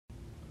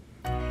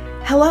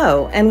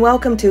Hello, and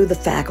welcome to the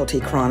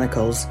Faculty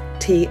Chronicles,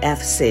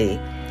 TFC,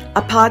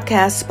 a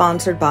podcast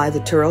sponsored by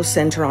the Touro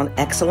Center on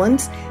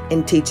Excellence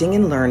in Teaching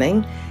and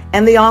Learning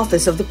and the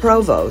Office of the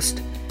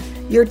Provost.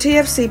 Your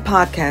TFC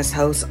podcast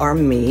hosts are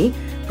me,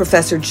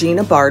 Professor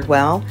Gina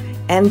Bardwell,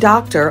 and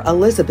Dr.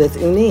 Elizabeth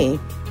Uni.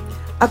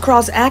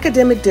 Across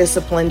academic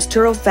disciplines,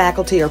 Touro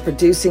faculty are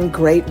producing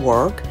great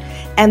work,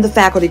 and the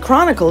Faculty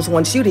Chronicles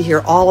wants you to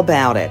hear all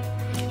about it.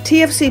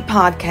 TFC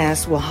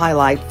podcasts will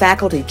highlight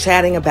faculty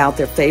chatting about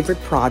their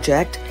favorite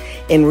project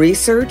in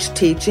research,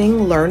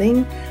 teaching,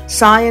 learning,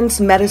 science,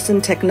 medicine,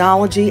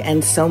 technology,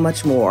 and so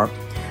much more.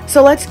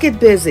 So let's get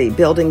busy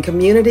building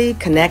community,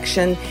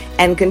 connection,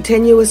 and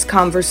continuous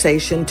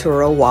conversation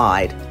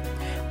Touro-wide.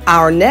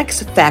 Our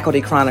next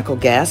Faculty Chronicle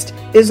guest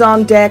is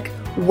on deck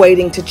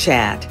waiting to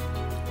chat.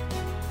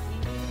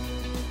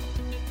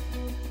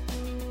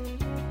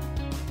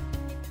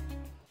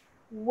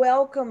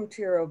 Welcome,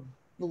 Tira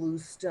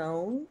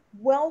Bluestone.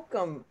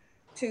 Welcome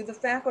to the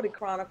Faculty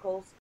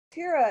Chronicles.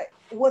 Tira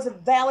was a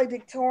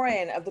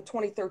valedictorian of the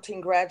 2013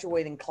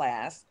 graduating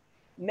class,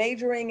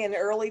 majoring in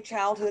early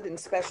childhood and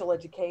special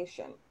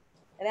education.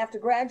 And after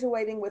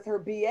graduating with her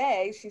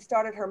BA, she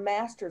started her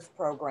master's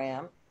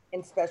program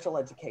in special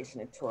education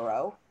at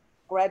Touro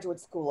Graduate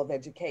School of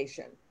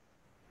Education.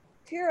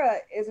 Tira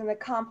is an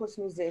accomplished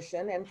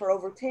musician, and for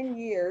over 10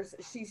 years,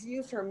 she's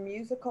used her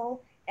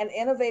musical and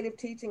innovative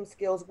teaching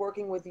skills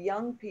working with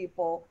young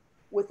people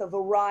with a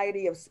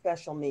variety of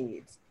special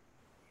needs.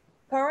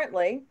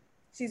 Currently,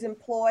 she's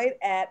employed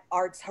at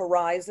Arts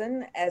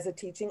Horizon as a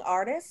teaching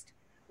artist,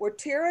 where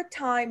Tira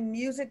Time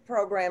music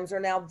programs are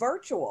now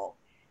virtual,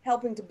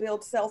 helping to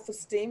build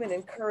self-esteem and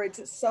encourage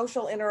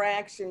social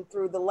interaction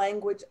through the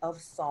language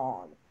of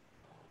song.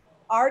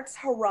 Arts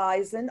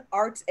Horizon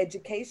arts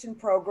education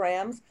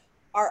programs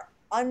are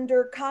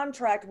under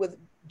contract with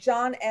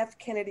John F.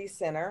 Kennedy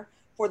Center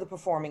for the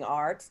Performing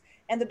Arts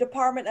and the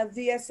Department of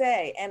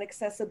VSA and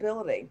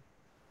Accessibility.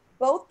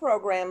 Both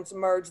programs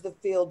merge the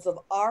fields of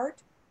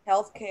art,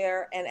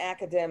 healthcare, and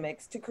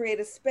academics to create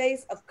a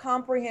space of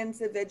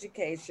comprehensive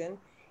education,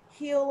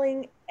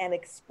 healing, and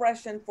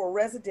expression for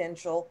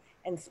residential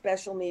and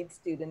special needs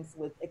students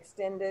with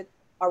extended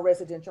or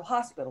residential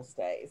hospital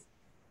stays.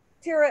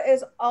 Tira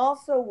is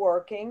also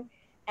working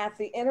at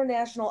the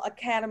International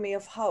Academy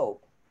of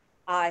Hope,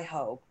 I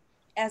Hope,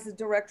 as the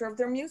director of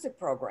their music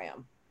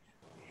program.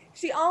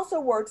 She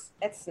also works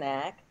at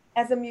SNAC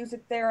as a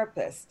music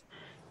therapist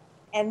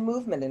and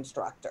movement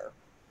instructor.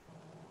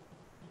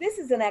 This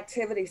is an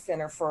activity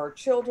center for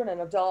children and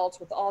adults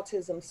with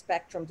autism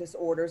spectrum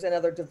disorders and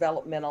other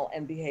developmental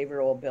and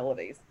behavioral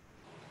abilities.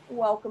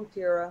 Welcome,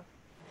 Tira.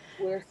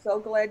 We're so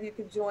glad you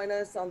could join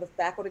us on the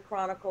Faculty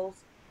Chronicles.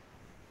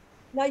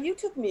 Now, you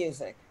took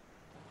music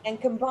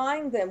and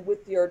combined them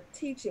with your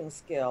teaching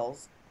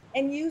skills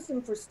and used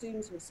them for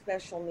students with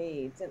special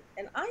needs.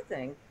 And I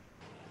think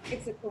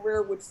it's a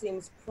career which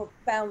seems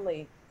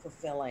profoundly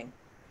fulfilling.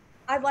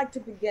 I'd like to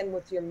begin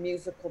with your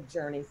musical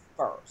journey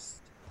first.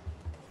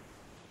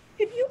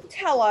 Could you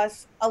tell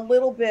us a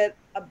little bit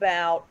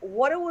about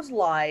what it was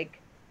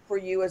like for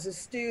you as a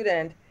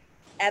student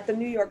at the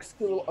New York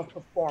School of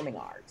Performing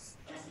Arts?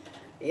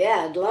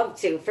 Yeah, I'd love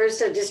to.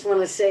 First, I just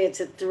want to say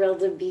it's a thrill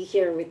to be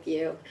here with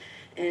you.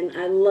 And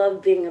I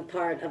love being a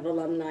part of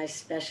Alumni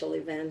special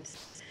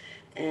events.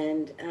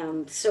 And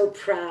I'm so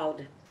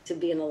proud to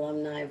be an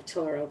alumni of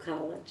Touro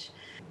College.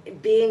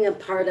 Being a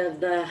part of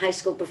the high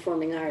school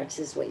performing arts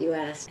is what you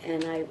asked.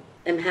 And I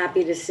am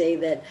happy to say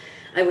that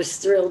I was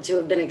thrilled to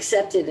have been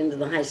accepted into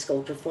the high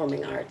school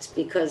performing arts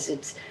because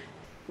it's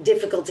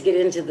difficult to get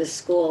into the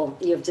school.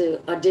 You have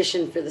to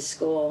audition for the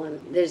school, and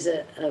there's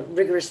a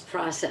rigorous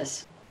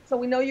process. So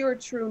we know you're a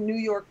true New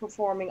York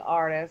performing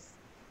artist,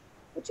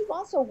 but you've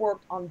also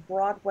worked on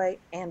Broadway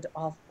and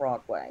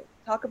off-Broadway.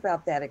 Talk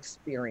about that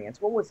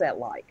experience. What was that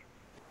like?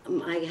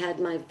 I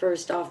had my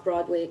first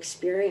off-Broadway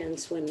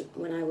experience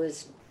when I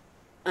was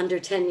under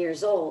 10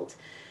 years old,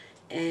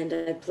 and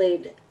I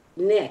played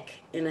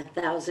Nick in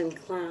 1,000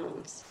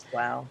 Clowns.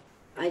 Wow.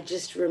 I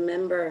just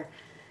remember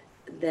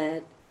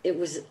that it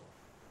was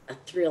a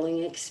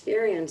thrilling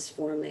experience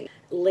for me.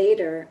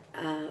 Later,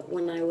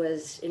 when I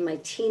was in my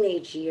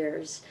teenage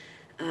years,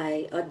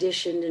 I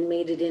auditioned and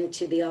made it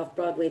into the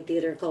off-Broadway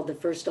theater called the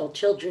First All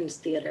Children's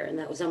Theater, and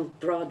that was on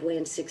Broadway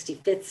and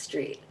 65th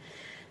Street.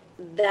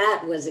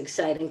 That was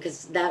exciting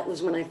because that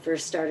was when I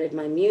first started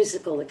my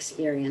musical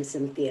experience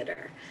in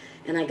theater.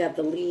 And I got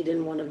the lead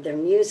in one of their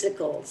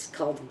musicals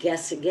called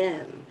Guess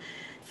Again.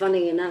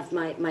 Funny enough,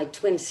 my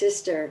twin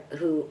sister,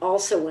 who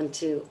also went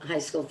to high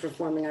school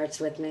performing arts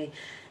with me,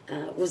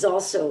 was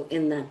also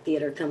in that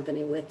theater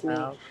company with me.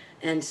 Wow.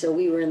 And so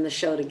we were in the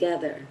show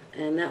together,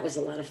 and that was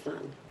a lot of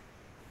fun.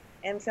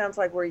 And sounds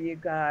like where you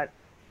got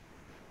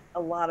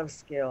a lot of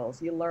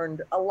skills. You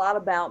learned a lot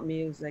about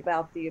music,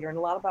 about theater, and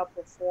a lot about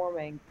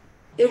performing.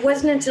 It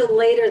wasn't until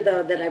later,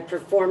 though, that I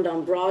performed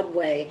on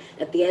Broadway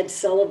at the Ed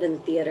Sullivan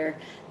Theater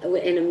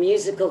in a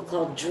musical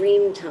called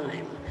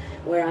Dreamtime,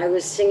 where I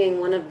was singing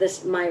one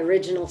of my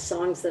original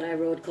songs that I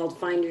wrote called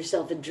Find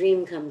Yourself a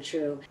Dream Come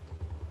True.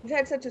 You've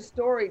had such a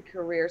storied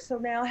career. So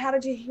now, how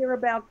did you hear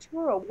about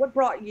Touro? What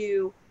brought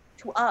you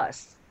to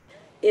us?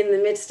 In the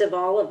midst of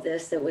all of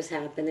this that was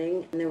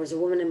happening, and there was a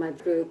woman in my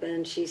group,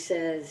 and she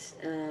says,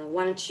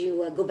 why don't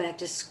you go back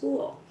to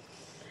school?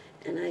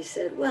 And I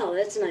said, well,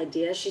 that's an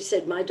idea. She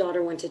said, my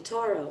daughter went to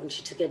Touro and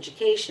she took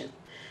education,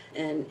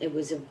 and it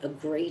was a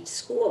great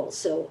school.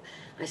 So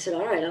I said,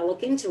 all right, I'll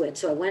look into it.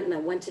 So I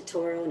went to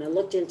Touro and I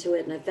looked into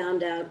it, and I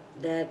found out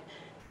that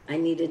I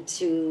needed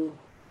to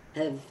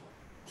have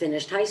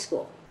finished high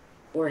school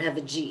or have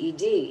a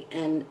GED.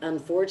 And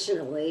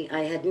unfortunately,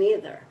 I had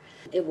neither.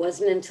 It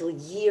wasn't until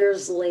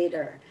years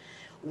later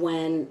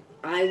when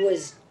I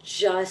was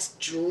just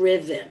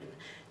driven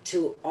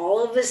to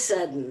all of a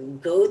sudden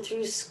go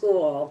through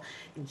school,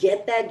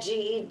 get that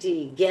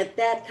GED, get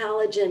that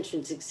college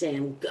entrance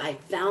exam. I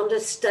found a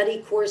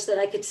study course that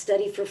I could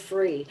study for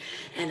free,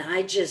 and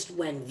I just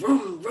went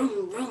vroom,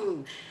 vroom,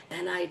 vroom,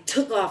 and I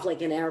took off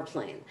like an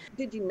airplane.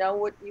 Did you know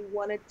what you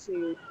wanted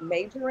to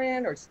major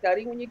in or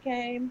study when you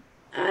came?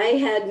 I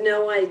had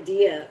no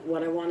idea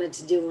what I wanted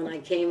to do when I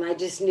came. I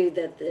just knew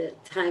that the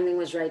timing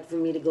was right for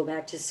me to go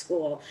back to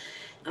school.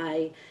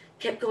 I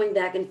kept going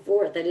back and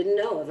forth. I didn't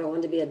know if I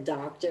wanted to be a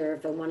doctor,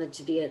 if I wanted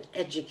to be an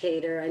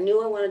educator. I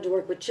knew I wanted to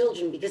work with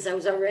children because I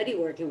was already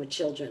working with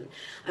children.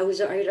 I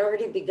had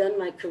already begun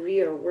my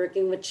career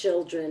working with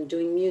children,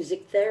 doing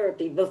music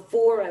therapy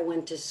before I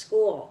went to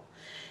school.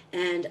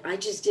 And I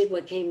just did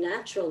what came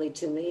naturally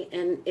to me,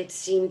 and it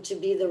seemed to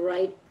be the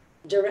right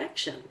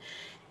direction.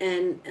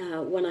 And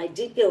when I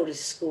did go to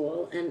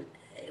school, and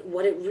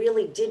what it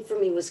really did for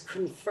me was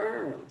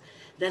confirm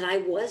that I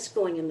was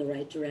going in the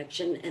right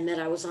direction and that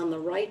I was on the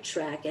right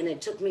track. And it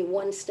took me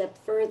one step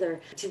further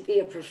to be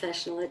a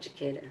professional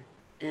educator.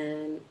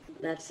 And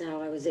that's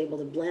how I was able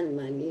to blend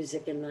my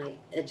music and my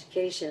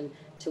education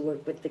to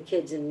work with the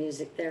kids in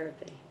music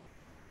therapy.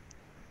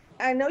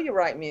 I know you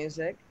write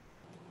music.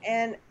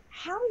 And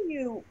how do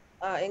you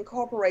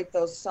incorporate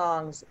those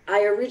songs?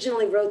 I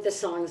originally wrote the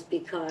songs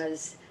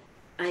because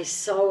I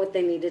saw what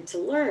they needed to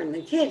learn.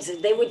 The kids,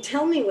 they would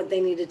tell me what they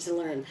needed to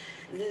learn.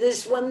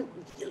 This one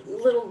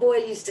little boy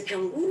used to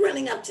come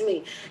running up to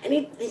me, and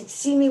he'd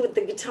see me with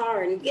the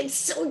guitar, and he'd get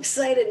so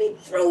excited, and he'd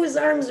throw his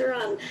arms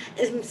around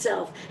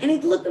himself, and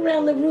he'd look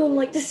around the room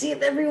like to see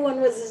if everyone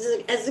was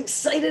as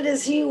excited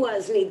as he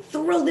was, and he'd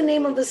throw the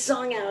name of the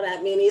song out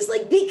at me, and he's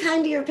like, "Be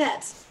kind to your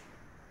pets."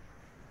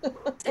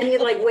 And he'd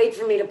like wait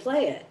for me to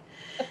play it.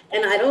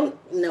 And I don't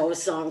know a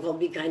song called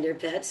Be Kind to Your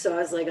Pet, so I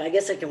was like, I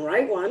guess I can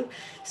write one.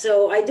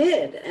 So I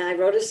did, and I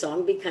wrote a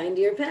song, Be Kind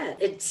to Your Pet.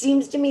 It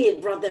seems to me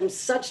it brought them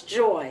such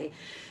joy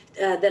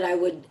that I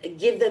would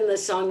give them the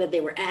song that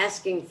they were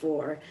asking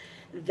for,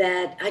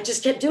 that I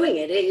just kept doing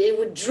it.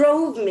 It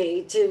drove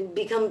me to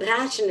become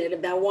passionate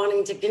about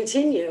wanting to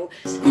continue.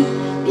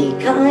 Be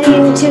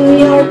kind to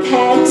your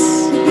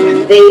pets,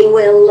 they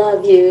will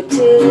love you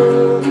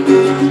too.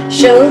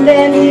 Show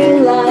them you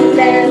love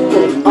them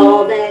with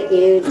all that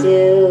you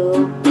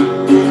do.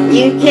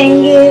 You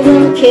can give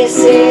them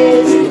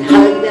kisses and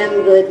hug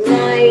them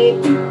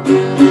goodnight.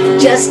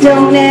 Just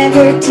don't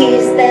ever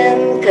tease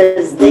them,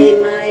 'cause they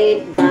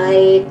might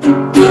bite.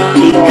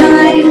 Be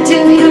kind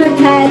to your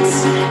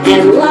pets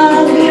and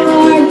love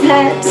your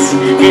pets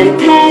and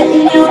pet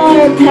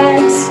your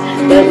pets,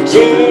 but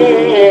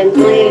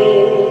gently.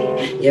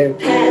 Your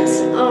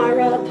pets are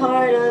a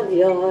part of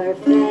your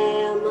family.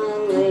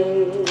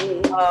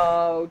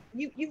 Oh,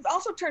 you've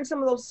also turned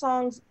some of those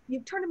songs,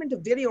 you've turned them into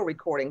video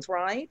recordings,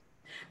 right?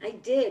 I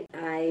did.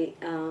 I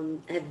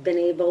have been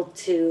able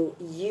to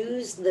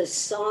use the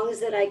songs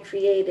that I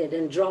created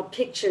and draw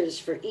pictures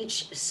for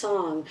each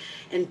song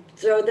and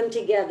throw them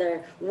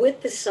together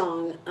with the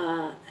song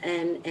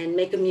and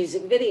make a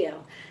music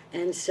video.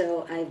 And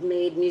so I've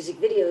made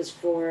music videos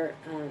for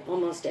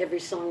almost every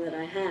song that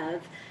I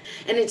have.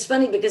 And it's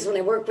funny because when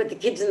I work with the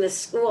kids in the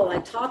school, I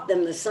taught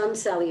them the sun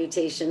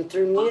salutation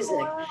through music. Oh,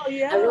 wow,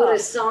 yeah. I wrote a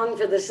song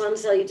for the sun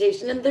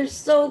salutation, and they're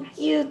so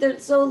cute, they're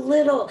so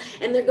little,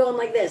 and they're going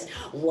like this.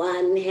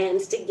 1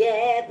 hands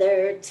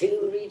together,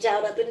 2 reach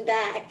out up and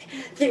back,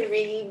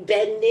 3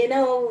 bending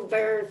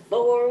over,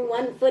 4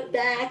 1 foot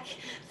back,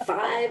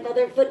 5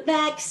 other foot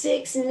back,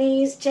 6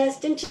 knees,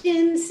 chest and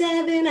chin,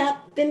 7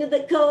 up into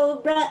the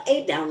cobra,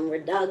 8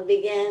 downward dog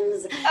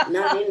begins,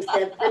 9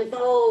 stepping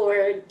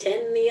forward,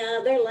 10 the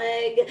other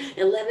leg,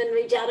 11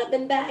 reach out up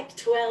and back,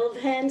 12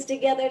 hands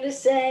together to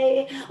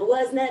say,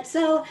 wasn't that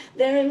so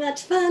very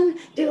much fun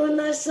doing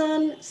the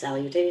sun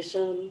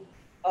salutation.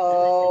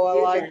 Oh,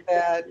 I like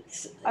that.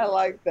 I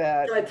like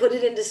that. So I put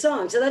it into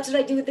song. So that's what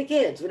I do with the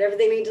kids. Whatever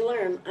they need to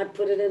learn, I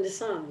put it into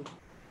song.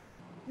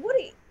 What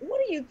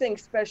do you think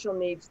special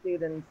needs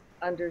students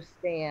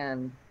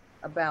understand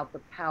about the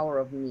power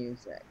of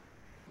music?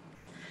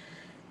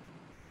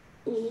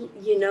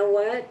 You know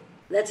what?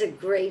 That's a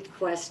great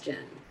question.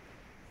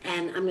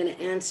 And I'm going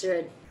to answer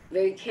it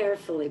very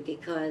carefully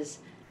because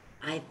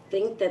I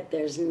think that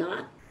there's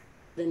not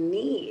the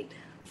need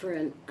for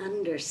an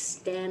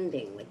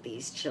understanding with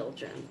these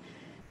children.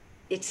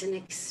 it's an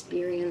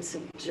experience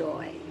of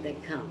joy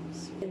that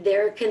comes.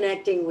 They're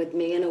connecting with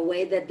me in a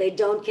way that they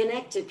don't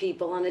connect to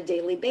people on a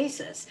daily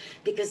basis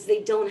because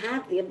they don't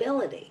have the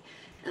ability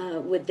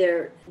with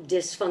their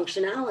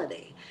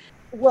dysfunctionality.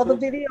 Well, the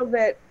video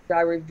that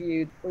I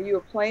reviewed where you were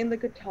playing the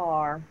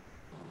guitar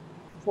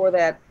for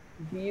that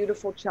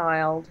beautiful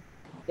child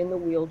in the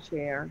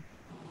wheelchair,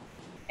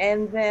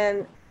 and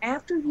then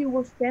after you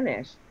were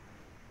finished,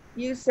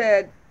 you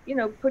said,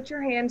 put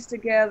your hands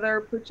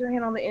together, put your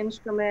hand on the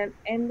instrument,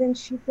 and then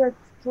she just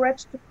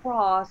stretched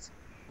across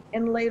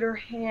and laid her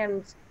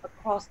hands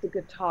across the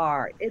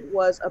guitar. It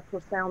was a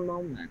profound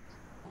moment.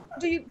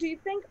 Do you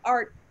think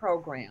art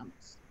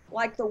programs,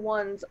 like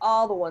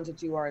all the ones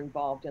that you are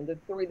involved in, the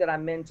 3 that I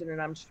mentioned,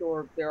 and I'm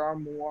sure there are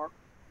more,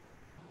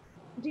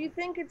 do you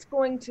think it's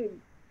going to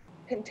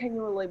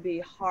continually be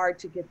hard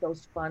to get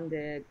those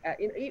funded,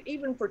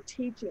 even for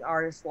teaching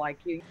artists like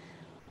you?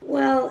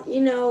 Well,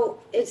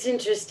 it's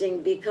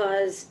interesting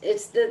because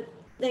it's the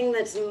thing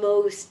that's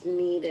most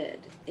needed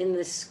in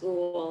the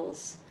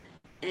schools,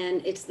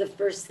 and it's the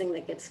first thing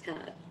that gets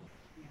cut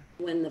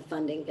when the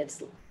funding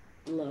gets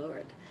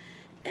lowered.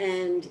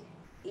 And,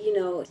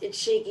 it's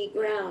shaky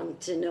ground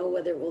to know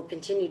whether it will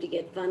continue to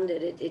get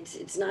funded.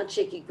 It's not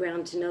shaky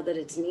ground to know that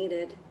it's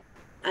needed.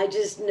 I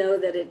just know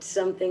that it's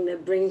something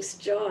that brings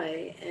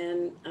joy,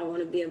 and I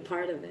want to be a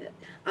part of it.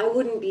 I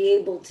wouldn't be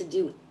able to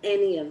do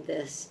any of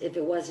this if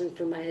it wasn't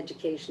for my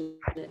education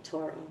at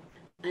Touro.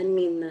 I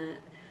mean that.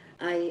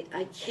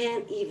 I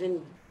can't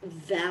even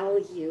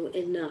value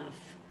enough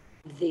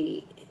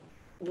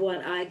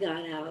what I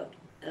got out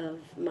of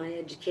my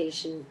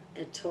education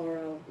at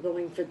Touro,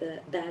 going for the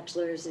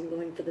bachelor's and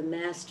going for the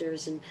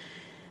master's, and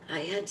I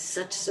had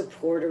such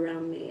support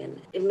around me,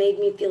 and it made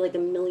me feel like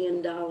 $1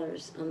 million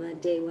on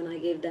that day when I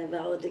gave that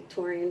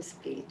valedictorian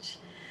speech.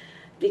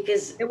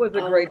 Because it was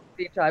a great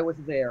speech. I was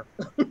there.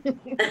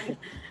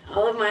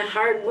 All of my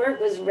hard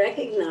work was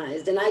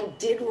recognized, and I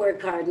did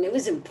work hard, and it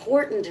was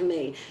important to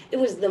me. It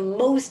was the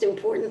most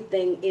important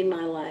thing in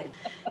my life.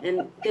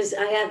 And because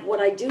what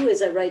I do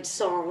is I write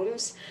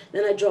songs,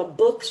 then I draw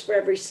books for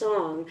every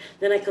song,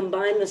 then I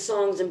combine the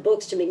songs and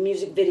books to make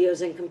music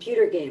videos and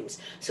computer games.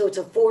 So it's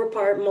a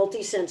 4-part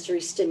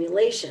multi-sensory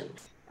stimulation.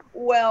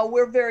 Well,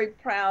 we're very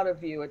proud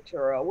of you at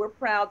Touro. We're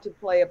proud to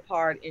play a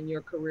part in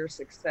your career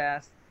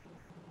success.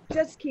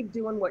 Just keep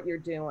doing what you're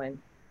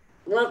doing.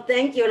 Well,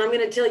 thank you. And I'm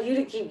going to tell you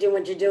to keep doing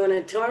what you're doing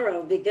at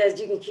Touro,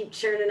 because you can keep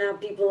churning out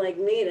people like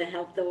me to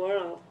help the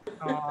world.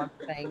 Oh,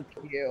 thank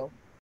you.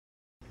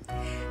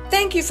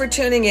 Thank you for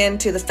tuning in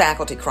to the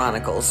Faculty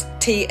Chronicles,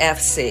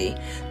 TFC,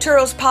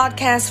 Touro's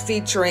podcast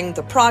featuring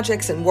the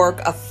projects and work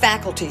of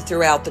faculty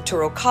throughout the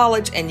Touro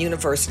College and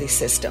University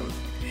system.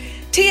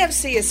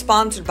 TFC is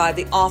sponsored by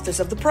the Office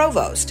of the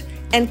Provost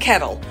and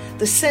Kettle,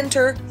 the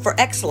Center for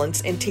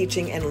Excellence in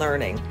Teaching and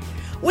Learning.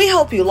 We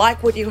hope you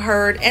like what you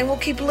heard and will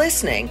keep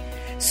listening.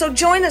 So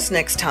join us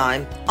next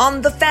time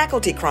on the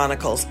Faculty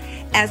Chronicles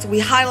as we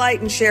highlight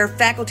and share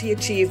faculty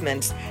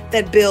achievements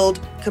that build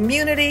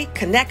community,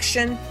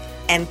 connection,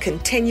 and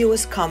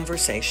continuous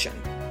conversation.